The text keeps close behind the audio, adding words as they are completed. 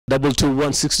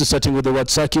072216 starting with the word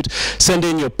circuit. Send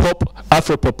in your pop,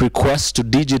 Afro pop requests to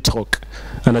DJ Talk.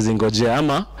 Anazingojea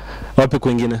ama wapi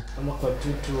kwingine? Ama kwa 22162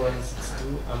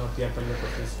 ama pia pale kwa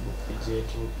Facebook DJ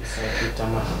Circuit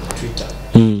ama Twitter.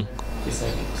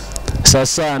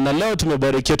 Sasa na leo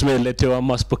tumebarikiwa, tumeletewa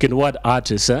ma spoken word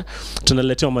artists,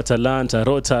 tunaletewa matalanta,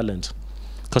 raw talent.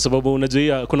 Kwa sababu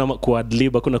unajua kuna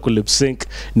kuadlib, kuna kulip sync,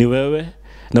 ni wewe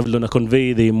na vile una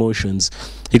convey the emotions.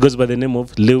 He goes by the name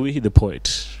of Lewi the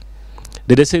Poet.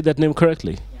 Did I say that name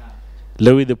correctly? Yeah.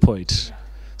 Lewi the Poet. Yeah.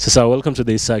 Sasa welcome to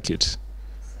the circuit.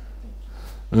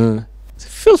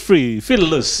 Feel free, feel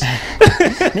loose.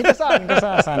 Niko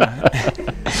sawa sana.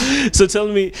 So tell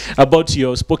me about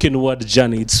your spoken word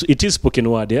journey. It is spoken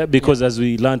word, yeah? Because as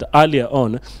we learned earlier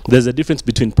on, there's a difference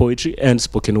between poetry and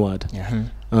spoken word. Yeah.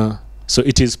 So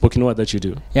it is spoken word that you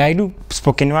do? Yeah, I do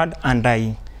spoken word and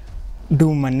I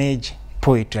do manage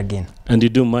poetry again. And you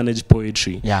do manage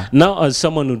poetry. Yeah. Now as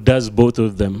someone who does both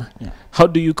of them, how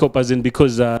do you cope? As in,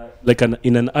 because like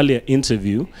in an earlier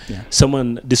interview,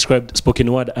 someone described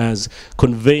spoken word as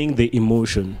conveying the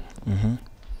emotion.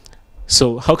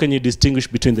 So how can you distinguish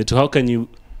between the two? How can you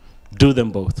do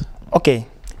them both? Okay,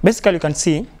 basically you can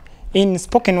see in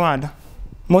spoken word,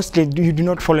 mostly you do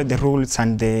not follow the rules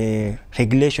and the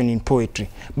regulation in poetry.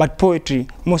 But poetry,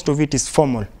 most of it is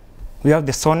formal. We have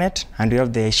the sonnet and we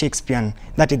have the Shakespearean,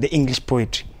 that is the English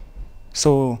poetry.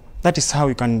 So that is how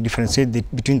you can differentiate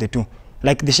between the two.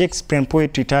 Like the Shakespearean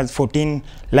poetry, it has 14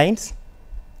 lines,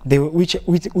 which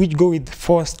go with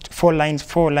four lines.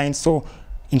 So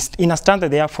in a stanza,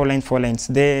 they have 4 lines.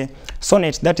 The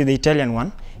sonnet, that is the Italian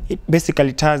one, it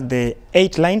basically has the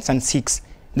 8 lines and 6.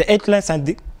 The 8 lines are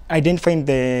identifying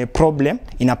the problem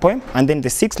in a poem, and then the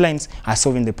 6 lines are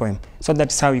solving the poem. So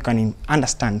that's how you can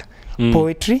understand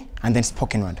poetry and then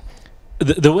spoken word.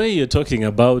 The way you're talking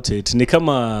about it, ni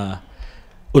kama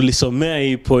ulisomea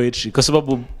hii poetry, kwa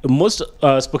sababu most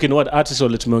spoken word artists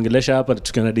wale tumeongelesha hapa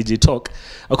tukiona DJ Talk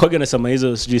akwaga nasema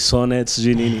hizo sijui sonnets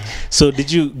sijui nini. So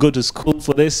did you go to school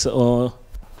for this or?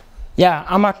 You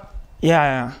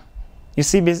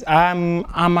see,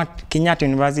 I'm at Kenyatta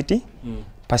University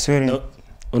pursuing. No.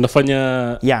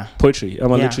 Unafanya poetry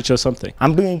ama literature or something?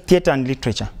 I'm doing theater and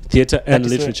literature. Theater and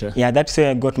literature. That's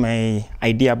where I got my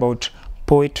idea about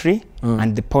poetry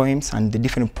and the poems and the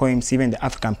different poems, even the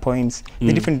African poems,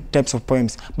 the different types of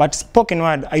poems. But spoken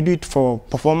word, I do it for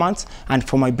performance and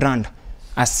for my brand.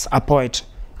 As a poet,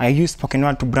 I use spoken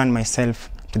word to brand myself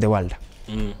to the world.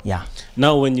 Yeah.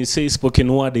 Now when you say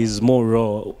spoken word is more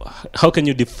raw, how can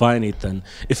you define it then?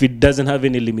 If it doesn't have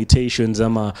any limitations,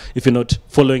 if you're not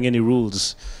following any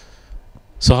rules.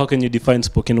 So how can you define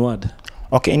spoken word?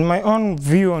 Okay, in my own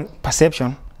view and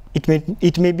perception, it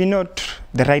may be not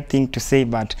the right thing to say,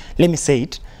 but let me say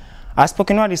it. A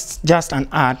spoken word is just an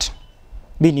art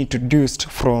being introduced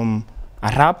from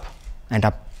a rap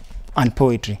and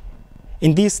poetry.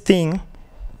 In this thing,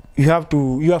 you are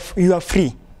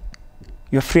free.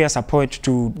 You're free as a poet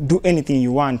to do anything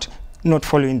you want, not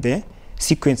following the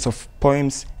sequence of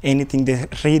poems, anything, the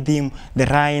rhythm, the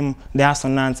rhyme, the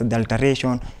assonance, the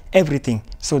alteration, everything.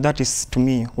 So that is, to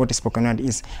me, what a spoken word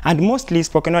is. And mostly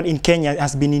spoken word in Kenya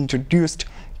has been introduced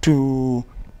in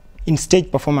stage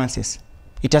performances.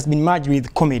 It has been merged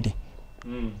with comedy.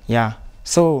 Yeah.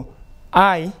 So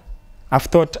I have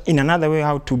thought in another way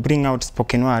how to bring out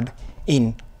spoken word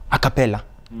in a cappella.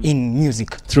 In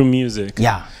music. Through music.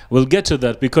 Yeah. We'll get to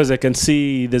that because I can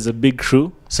see there's a big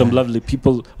crew, some lovely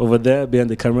people over there behind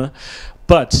the camera.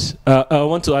 But I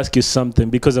want to ask you something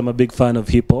because I'm a big fan of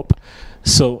hip hop.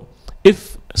 So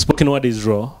if spoken word is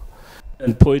raw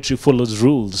and poetry follows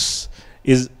rules,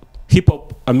 is hip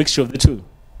hop a mixture of the two?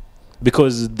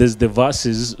 Because there's the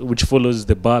verses which follows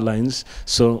the bar lines.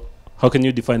 So how can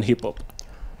you define hip hop?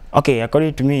 Okay,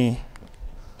 according to me,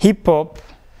 hip hop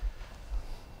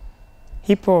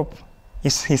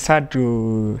is hard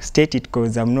to state it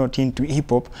because I'm not into hip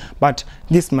hop, but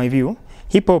this is my view.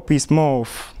 Hip hop is more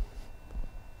of,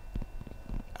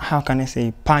 how can I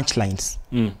say, punchlines.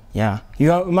 Yeah,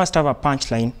 you must have a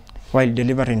punchline while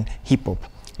delivering hip hop.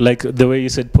 Like the way you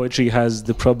said poetry has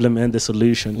the problem and the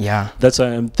solution. Yeah. That's why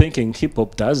I'm thinking hip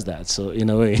hop does that. So in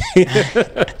a way,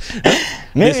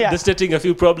 they're stating a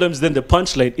few problems, then the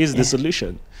punchline is the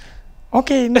solution.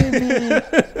 Okay, maybe.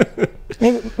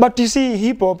 But you see,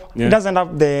 hip hop doesn't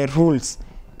have the rules.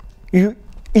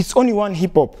 It's only one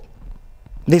hip hop.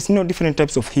 There's no different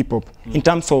types of hip hop in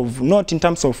terms of, not in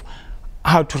terms of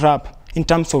how to rap, in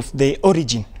terms of the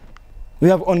origin. We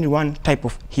have only one type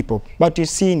of hip hop. But you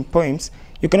see in poems,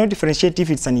 you cannot differentiate if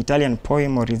it's an Italian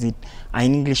poem or is it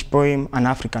an English poem, an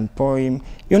African poem.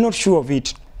 You're not sure of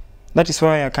it. That is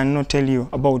why I cannot tell you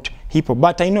about hip hop,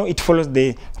 but I know it follows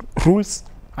the rules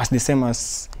as the same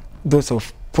as those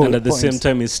of and at the same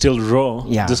time it's still raw,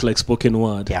 just like spoken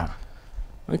word. Yeah.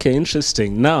 Okay,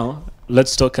 interesting. Now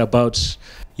let's talk about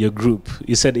your group.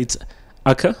 You said it's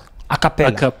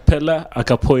acapella,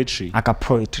 poetry.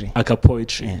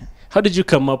 Yeah. How did you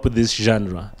come up with this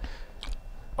genre?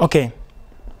 Okay,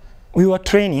 we were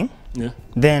training. Yeah.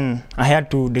 Then I had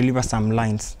to deliver some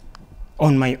lines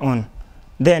on my own.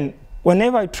 Then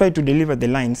whenever I tried to deliver the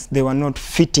lines, they were not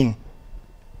fitting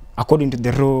according to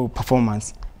the raw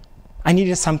performance. I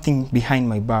needed something behind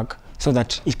my back so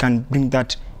that it can bring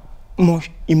that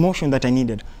emotion that I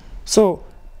needed. So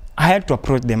I had to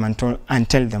approach them and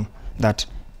tell them that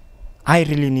I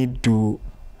really need to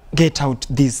get out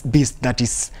this beast that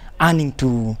is earning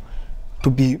to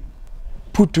be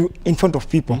put in front of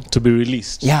people. To be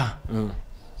released. Yeah.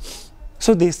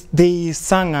 So they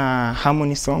sang a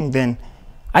harmony song, then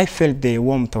I felt the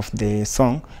warmth of the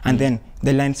song, and then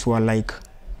the lines were like,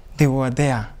 they were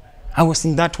there. I was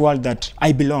in that world that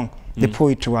I belong, the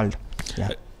poetry world.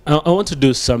 Yeah. I want to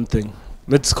do something.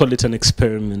 Let's call it an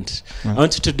experiment. I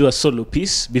want you to do a solo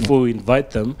piece before we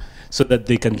invite them so that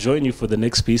they can join you for the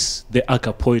next piece, the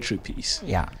Aka poetry piece.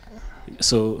 Yeah.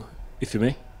 So, if you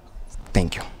may.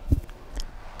 Thank you.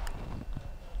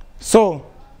 So,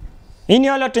 ini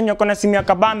wala tenye kona simu ya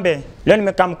kabambe, leo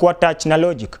nimekaa mkuwa touch na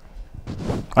Logic.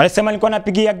 Walisema nilikuwa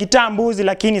napigia gitaa mbuzi,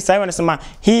 lakini sasa wanasema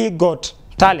he got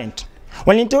talent.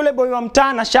 Walinita ule boy wa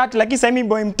mtaa na shati, lakini sasa mimi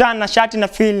boy mtaa na shati na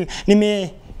feel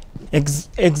nime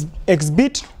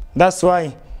exhibit, that's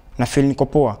why na feel niko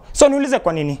poa. So niulize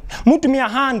kwa nini? Mtu mia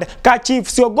hand ka chief,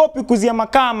 siogopi kuzia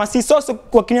makama, si soso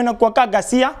kwa kinyona kwa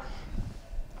kagasia.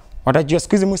 Watajua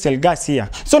siku hizi musel gasia.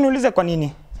 So niulize kwa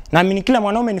nini? Naamini kila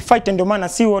mwanaume ni fighter, ndio maana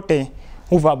si wote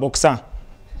uva boxer.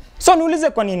 So niulize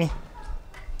kwa nini?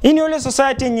 Hii ni ile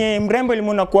society yenye mrembo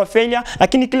ilimuna kuwa failure,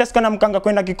 lakini kila siku anamkanga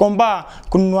kwenda Kikomba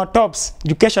kununua tops,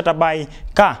 jukesha tabai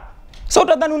ka. So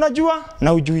utadhani unajua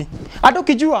na ujui. Hata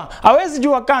ukijua hawezi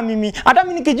jua kama mimi. Hata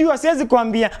mimi nikijua siwezi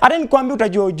kuambia. Hata nikwambia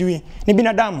utajua ujui. Ni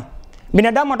binadamu.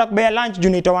 Binadamu atakubea lunch juu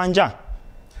nitawanja.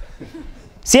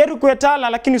 Sieru kuetala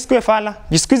lakini usikue fala.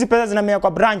 Jisikizi pesa zinamea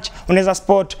kwa branch, unaweza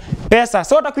sport pesa.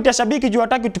 So utakuita shabiki juu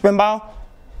hataki tupe mbao.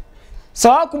 So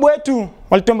wakubwa wetu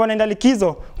walituomba wanaenda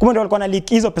likizo, kumbe ndio walikuwa na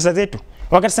likizo pesa zetu.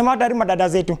 Wakasema hata rima dada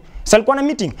zetu. So walikuwa na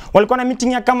meeting. Walikuwa na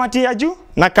meeting ya kamati ya juu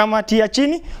na kamati ya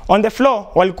chini. On the floor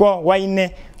walikuwa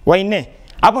waine.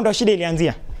 Hapo ndo shida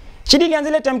ilianzia. Shida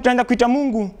ilianzia ile time tunaenda kuita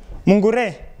Mungu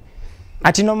re.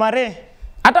 Atino mare.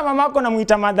 Hata mamako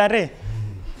namuita madhare.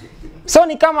 So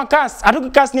ni kama cast,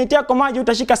 atukikas netia kwa maji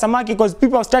utashika samaki because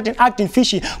people are starting acting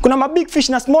fishy. Kuna ma big fish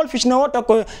na small fish na wote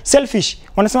kwa selfish.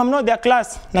 Wanasema no their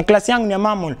class na class yangu ni ya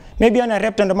mammal. Maybe ana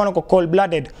reptile ndio maana kwa cold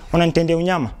blooded wananitendea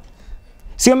unyama.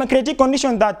 Si wamecreate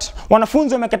condition that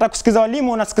wanafunzi wamekata kusikiza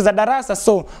walimu wanasikiza darasa,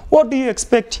 so what do you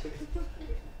expect?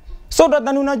 So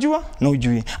dadani unajua na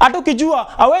ujui. Hata ukijua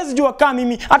hawezi jua kama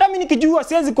mimi. Hata mimi nikijua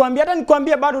siwezi kuambia, hata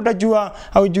nikwambia bado utajua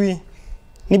haujui.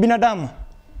 Ni binadamu.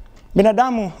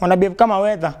 Binadamu wanabehave kama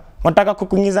weather. Wanataka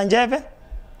kukunyiza njeve,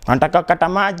 wanataka kukata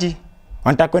maji,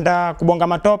 wanataka kwenda kubonga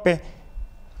matope.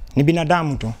 Ni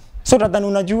binadamu tu. So dadani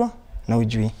unajua na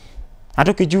ujui.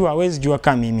 Hata ukijua hawezi jua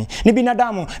kama mimi. Ni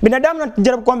binadamu. Binadamu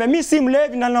najaribu kuambia mimi si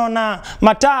mlevi na naona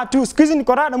mataa tu. Siku hizi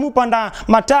niko rada mpanda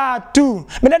mataa tu.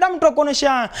 Binadamu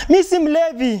tutakuonesha mimi si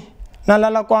mlevi na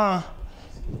lala kwa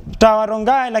mtaa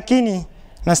Rongai, lakini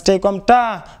na stay kwa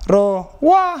mtaa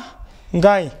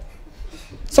Ngai.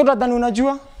 So dadani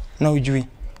unajua na ujui.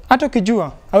 Hata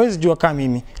ukijua hawezi jua kama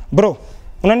mimi. Bro,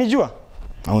 unanijua?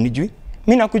 Au unijui?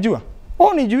 Mimi nakujua.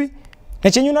 Wewe unijui?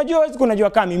 Na chenye unajua hawezi kunajua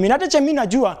kama mimi. Hata chenye mimi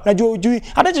najua ujui.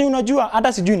 Hata chenye unajua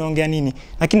hata sijui naongea nini.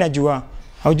 Lakini najua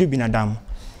haujui binadamu.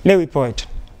 Lewi Poet.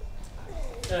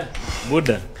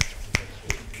 Buda.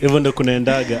 Hivyo ndo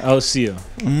kunaendaga au sio?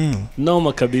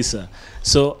 Noma kabisa.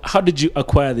 So how did you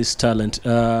acquire this talent?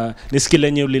 Ni skill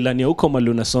yenye ulilania huko mali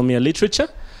unasomea literature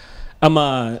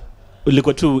ama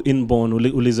ulikuwa tu inborn,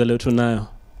 ulizaliwa tu nayo?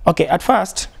 Okay, at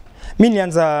first mimi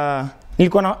nilianza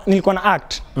nilikuwa na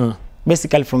act.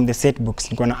 Basically from the set books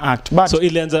nilikuwa na act, but so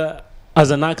ilianza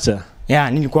as an actor?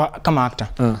 Yeah, nilikuwa kama actor.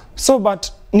 So but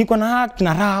nilikuwa na act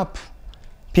na rap.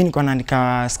 Pia nilikuwa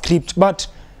naandika script, but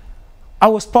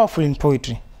I was powerful in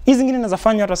poetry. Hizi zingine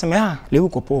nazafanya watu waseme leo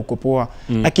uko poa.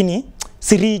 Lakini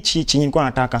si reach chenye nilikuwa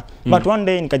nataka. But one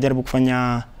day nikajaribu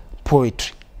kufanya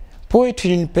poetry. Poetry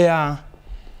ilinipea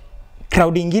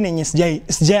crowd nyingine yenye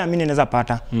sijaamini naweza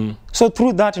pata. So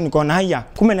through that nikaona haya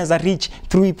kumbe naweza reach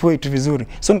through poetry vizuri.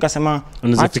 So nikasema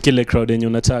unaweza fikia ile crowd yenye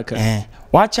unataka.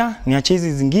 Wacha niache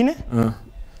hizi zingine.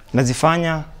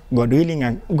 Nazifanya God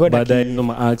willing, God baadaye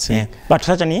ndo acting. But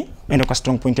sasa ni endo kwa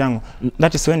strong point yangu.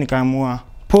 That is when nikaamua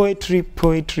poetry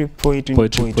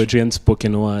and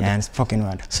spoken word. And spoken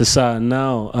word. So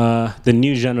now the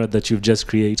new genre that you've just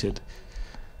created,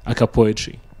 aka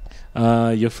poetry.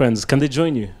 Your friends, can they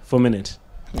join you for a minute?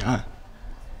 Yeah.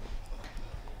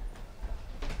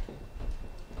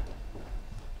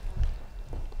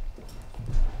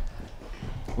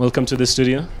 Welcome to the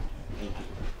studio.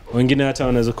 Wengine hata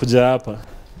wanaweza kuja hapa.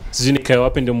 Sijui nikae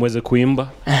wapi ndio muweze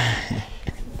kuimba.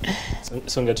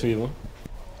 Songa tu hivyo.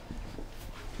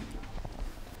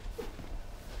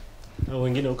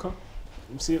 Wengine huko?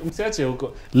 Msiache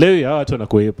huko. Leo hawa watu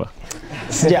wanakuepa.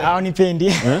 Sija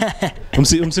haunipendi.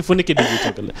 Msifunike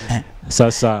digital.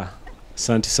 Sasa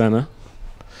asante sana.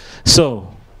 So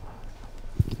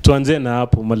tuanze na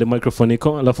hapo male microphone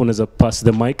iko alafu unaweza pass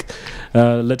the mic.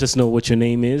 Let us know what your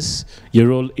name is, your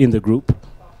role in the group.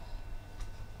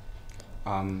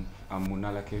 I'm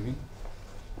Munala Kevin.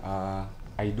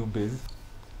 I do bass,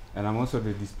 and I'm also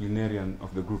the disciplinarian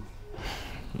of the group.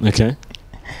 Okay.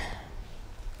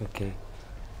 Okay.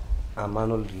 I'm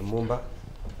Arnold Lumumba.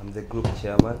 I'm the group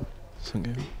chairman.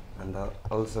 Okay. And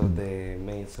also the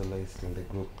main soloist in the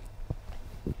group.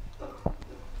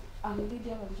 I'm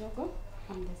Lydia Wanjogo.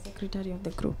 I'm the secretary of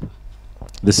the group.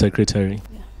 The secretary.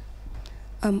 Yeah.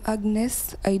 I'm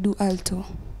Agnes. I do alto.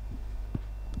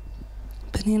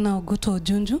 Penina Oguto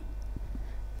Junju,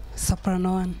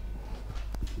 soprano 1.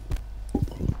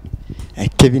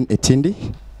 Kevin Etindi.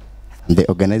 I'm the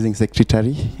organizing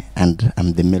secretary and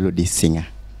I'm the melody singer.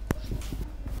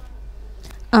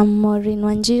 I'm Maureen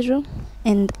Wanjiru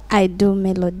and I do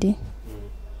melody.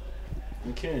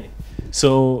 Okay.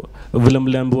 So,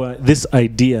 this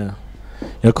idea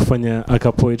ya kufanya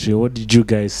aka poetry, what did you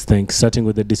guys think, starting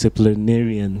with the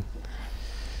disciplinarian?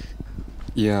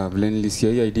 Yeah, vile nilisikia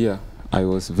hii idea, I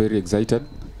was very excited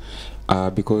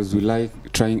because we like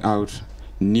trying out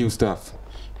new stuff.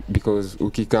 Because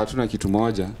ukikaa tu na kitu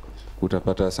moja,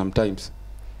 utapata sometimes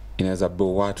inaweza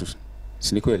bore watu.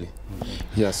 Si ni kweli?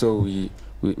 Yeah, so we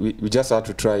just had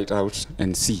to try it out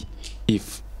and see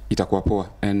if itakuwa poa.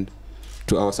 And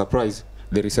to our surprise,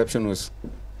 the reception was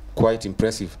quite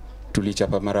impressive.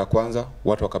 Tulichapa mara kwanza,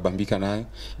 watu wakabambika nayo,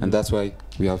 and that's why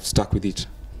we have stuck with it.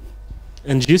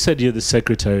 And you said you're the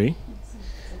secretary.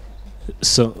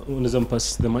 So, unaweza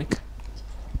pass the mic?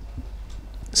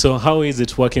 So how is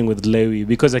it working with Lewi?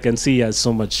 Because I can see he has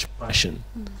so much passion.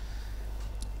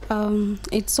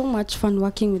 It's so much fun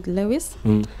working with Lewis.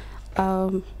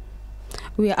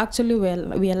 We are actually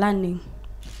we are learning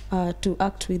to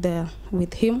act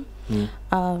with him.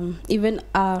 Even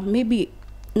maybe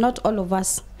not all of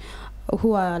us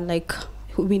who are like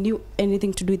we knew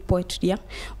anything to do with poetry, yeah.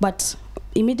 But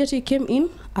immediately he came in,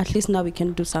 at least now we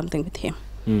can do something with him.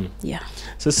 Yeah.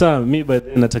 Sasa mi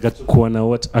nataka kuona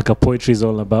what aka poetry is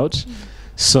all about.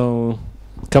 So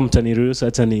kama mtaniruhusu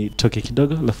hata nitoke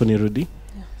kidogo alafu nirudi.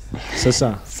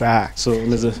 Sasa so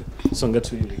unaweza songa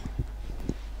tu hivi.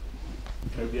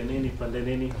 Karibia nini pande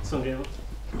nini songa hiyo.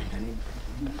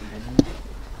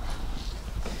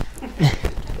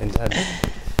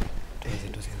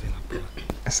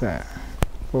 Sasa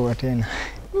poa tena.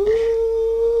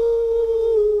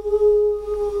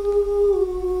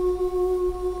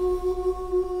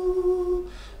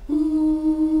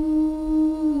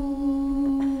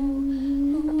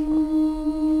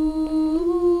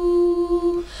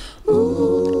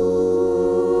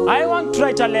 I want to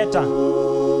write a letter.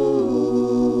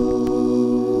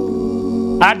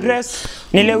 Address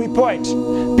ni Lewi Poet.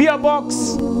 PO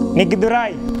Box ni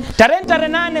Githurai. Tarehe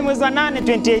 8 mwezi wa 8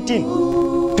 2018.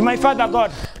 To my father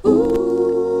God.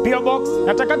 PO Box,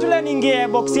 nataka tule niingie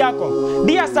box yako.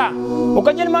 Dear sir,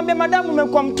 ukaje nimwambie madamu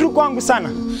umekuwa mtrue kwangu sana.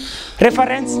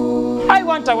 Reference, I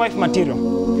want a wife material.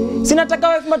 Sinataka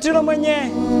wife material mwenye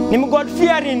ni God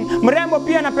fearing, mrembo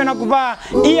pia napenda kuvaa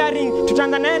earring,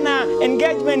 tutandana na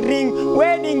engagement ring,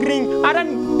 wedding ring, hata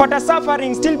pata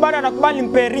suffering still bado anakubali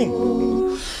mpe ring.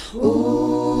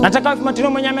 Nataka wife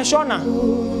material mwenye ameshona.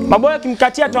 Maboya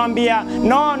kimkatia tuambia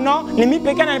no ni mimi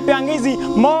pekee nalipeangizi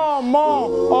more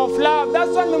of love.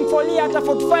 That's why nimemfolia hata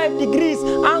 45 degrees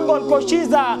angle cause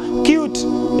she's a cute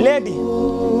lady.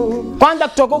 Kwanza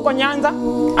kutoka huko Nyanza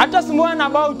hata sumbuana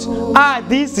about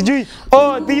this sijui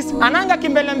this ananga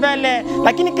kimbele mbele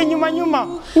lakini kinyuma nyuma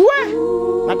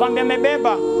nakwambia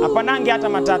mebeba hapanangi hata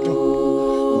matatu.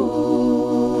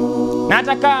 Na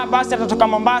ataka basi atatoka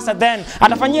Mombasa then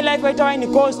atafanyia live waita Wine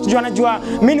Coast juu anajua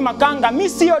mimi ni makanga. Mimi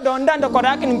sio donda ndo kwa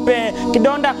yake nimpe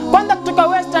kidonda. Kwanza kutoka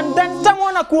Western then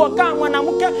nitamuona kuwa kama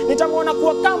mwanamke, nitamuona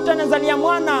kuwa kama mtanazalia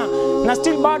mwana na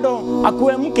still bado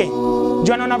akuwe mke.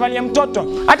 Juu anavalia mtoto.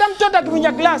 Hata mtoto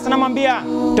akivunja glass anamwambia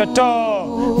toto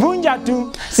vunja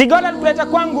tu. Sigola kuleta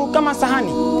kwangu kama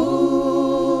sahani.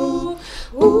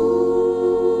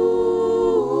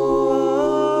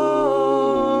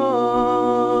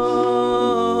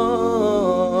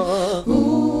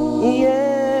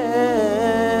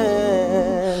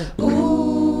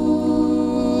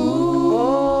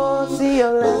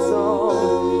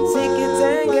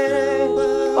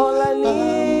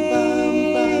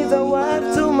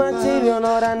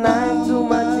 Not a knife to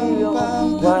material,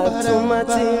 wife to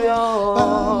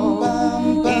material.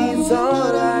 It's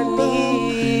all I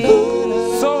need.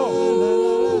 So,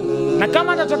 na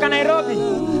kama atatoka Nairobi,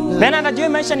 then atajua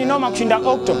maisha ni noma kushinda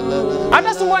Okto.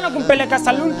 Hata sumwana kumpeleka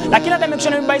saloon, lakini hata make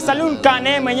sure by saloon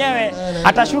kane mwenyewe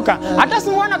atashuka. Hata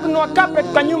sumwana kununua carpet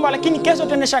kwa nyumba, lakini kesho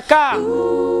tuendesha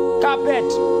carpet.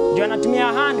 Ndio anatumia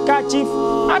hand kerchief,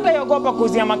 hata yogopa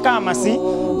kuuzia makama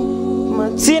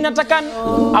si nataka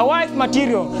a wife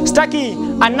material, staki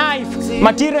a knife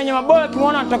material yenye maboya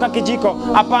kimuona kutoka kijiko.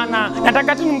 Hapana,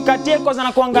 nataka tu nimkatie kwa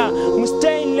sana kuanga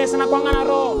stainless na kuanga na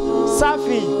roho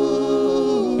safi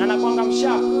na nakuanga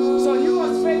msharp. So you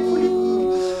was faithfully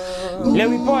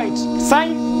Lewi Poet.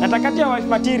 Sign nataka tu wife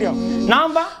material.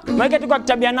 Number mweke tu kwa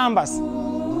kitabu ya numbers.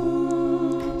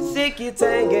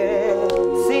 Sikitenge,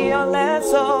 siyo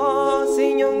leso,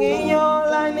 sinyonginyo.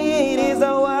 All I need is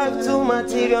a wife to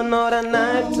material, not a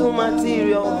knife to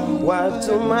material. Wife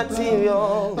to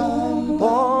material,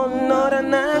 oh, not a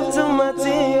knife to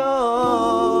material.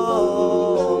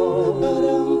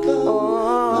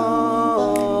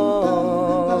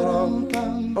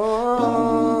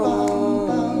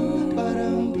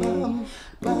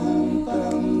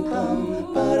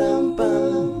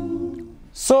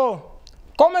 So,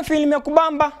 kama film ya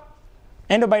kubamba,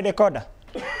 endo by decoder.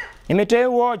 Nimetoa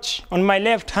watch on my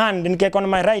left hand and on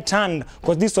my right hand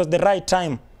because this was the right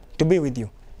time to be with you.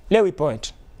 Lewi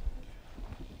Poet.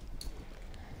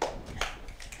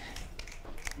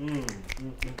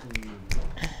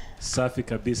 Safi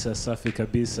kabisa, safi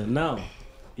kabisa. Now,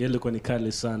 yelikuwa ni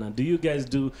kali sana. Do you guys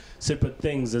do separate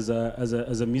things as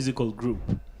a musical group?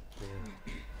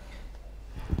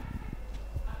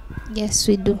 Yes,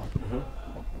 we do.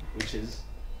 Which is?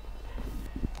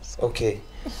 Okay.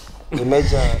 We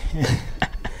measure.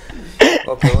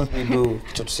 Okay, what we do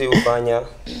to see ufanya.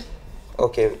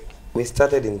 Okay, we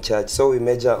started in church, so we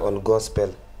measure on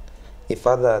gospel. If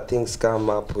other things come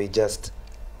up, we just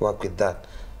work with that.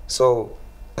 So,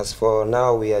 as for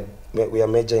now, we are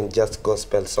measuring just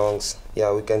gospel songs.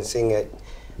 Yeah, we can sing it.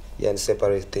 Yeah, and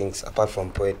separate things apart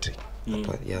from poetry.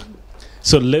 Yeah.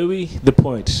 So Lewi the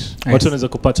Poet, watu wanaweza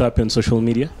kupata wapi on social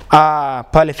media?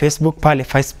 Pale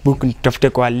Facebook nitafute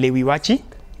kwa Lewi Wachi.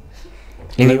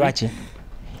 Lewi Wachi.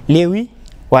 Lewi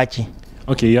Wachi.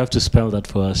 Okay, you have to spell that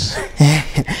for us.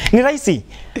 Ni rahisi.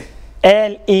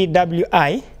 Lewi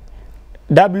Wachi.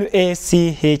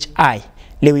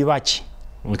 Lewi Wachi.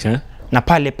 Okay. Na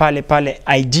pale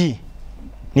IG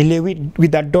ni Lewi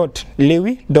with a dot,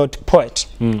 lewi.poet.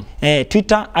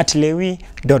 Twitter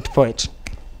 @lewi.poet.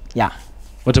 Yeah.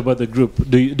 What about the group?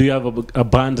 Do you have a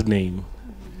band name?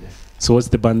 So what's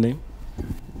the band name?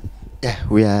 Yeah,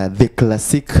 we are the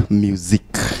classic music.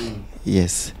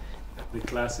 Yes. The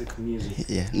classic music.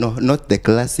 Yeah, no, not the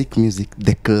classic music,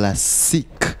 the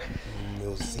classic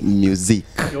music.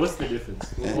 Okay, what's the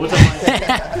difference? What am I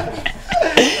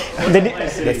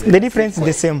saying? The difference is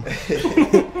the same.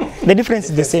 The difference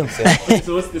is the same. So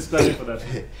what's the spelling for that?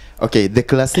 Okay, the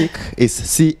classic is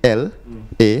CLASIQUE.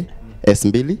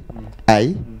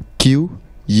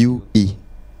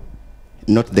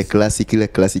 Not the classic ya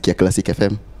Classic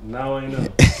FM. Now I know.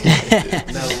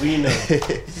 Now we know.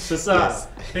 So, yes.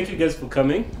 Thank you guys for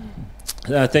coming.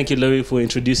 Thank you, Lewi, for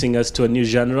introducing us to a new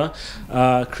genre.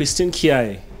 Christine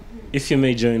Kiai, if you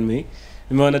may join me.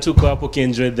 Nimeona tuko hapo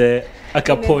enjoy the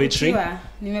aka poetry.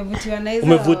 Nimevutiwa na hizo.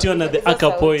 Umevutiwa na the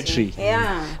aka poetry.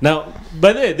 Yeah. Now,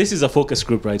 by the way, this is a focus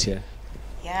group right here.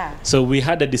 Yeah. So we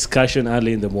had a discussion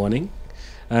early in the morning,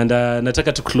 and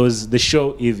nataka to close the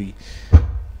show hivi.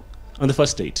 On the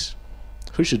first date,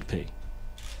 who should pay?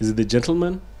 Is it the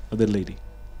gentleman or the lady?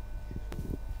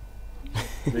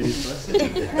 Ladies first.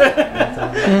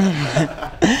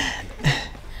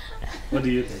 What do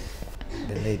you think?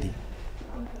 The lady.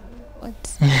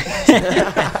 What?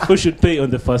 Who should pay on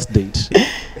the first date?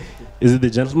 Is it the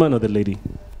gentleman or the lady?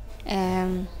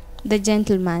 The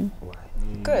gentleman.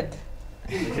 Good.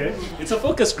 Okay. It's a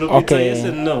focus group. Okay. It's a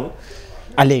yes and no.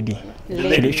 A lady.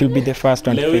 Should be the first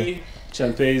one to pay. Lewi,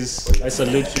 Champez, I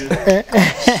salute you.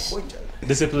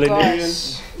 Disciplinarian.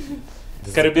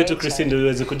 Karibia to Christine, do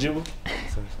uweze kujibu?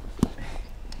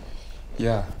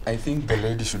 Yeah, I think the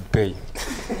lady should pay.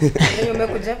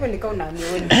 Umekuja hapo nika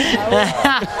unanioni.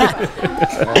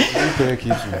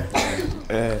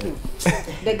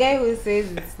 The guy who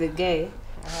says it's the guy,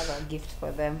 I have a gift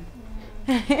for them.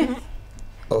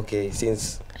 Okay,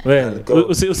 since Well,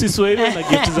 usiswewe na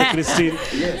gift za Christine.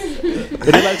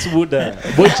 Relax Buddha.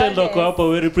 Boy child wako hapa,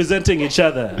 we're representing each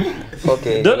other.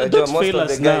 okay, Don't most fail of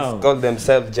us the guys now. call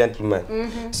themselves gentlemen.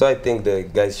 So I think the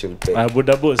guys should pay.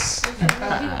 Buddha boss.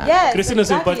 Yes. Christine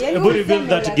usimpati. Hebu reveal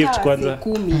that gift kwanza.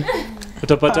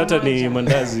 Utapata hata ni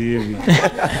mandazi hivi.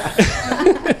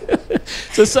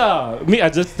 So me I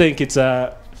just think it's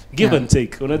a give and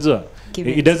take. Unajua?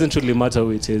 It doesn't really matter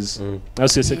who it is.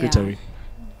 As your secretary.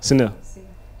 Sina.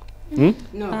 No.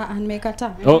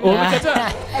 Nimekataa.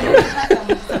 Umekataa?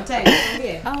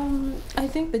 I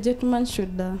think the gentleman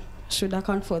should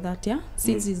account for that, yeah?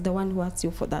 Since he's the one who asked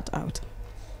you for that out.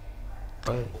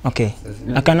 Okay,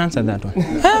 I can answer that one.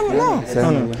 No.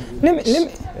 Let me.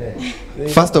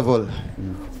 First of all,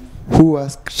 who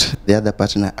asked the other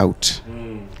partner out?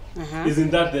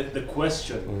 Isn't that the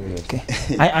question? Okay,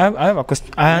 I have a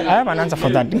question. I have an answer for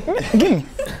that. Give me.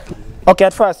 Okay,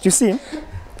 at first, you see,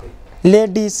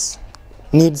 ladies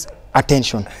needs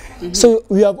attention. So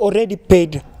we have already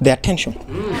paid the attention.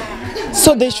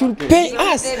 So they should pay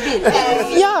us.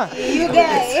 Yeah. You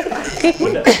guys.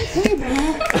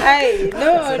 Hey,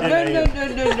 no.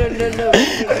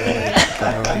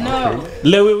 No.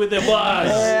 Lewi with the boss.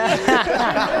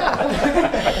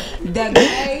 The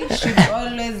guy should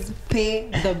always pay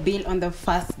the bill on the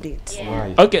first date.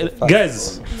 Why? Okay,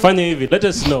 guys, fanya hivi. Let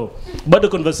us know. Bado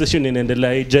conversation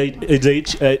inaendelea.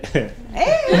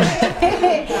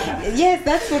 Yes,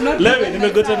 that's for not. Lewi,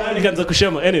 nimegota nani kanza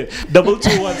kushema. Anyway,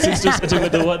 22162 setting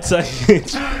with the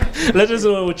WhatsApp. Let us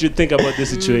know what you think about this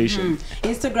situation.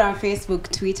 Instagram, Facebook,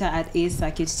 Twitter at A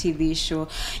Circuit TV Show.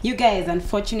 You guys,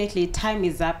 unfortunately, time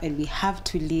is up and we have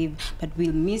to leave. But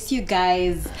we'll miss you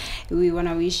guys. We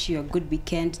wanna wish you a good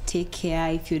weekend. Take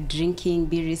care. If you're drinking,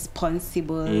 be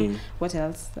responsible. What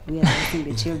else? We are raising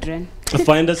the children.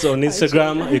 Find us on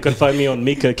Instagram. You can find me on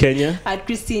Mikka Kenya At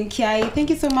Christine Kiai. Thank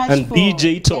you so much. and for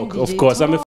DJ Talk, of course.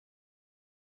 I'm a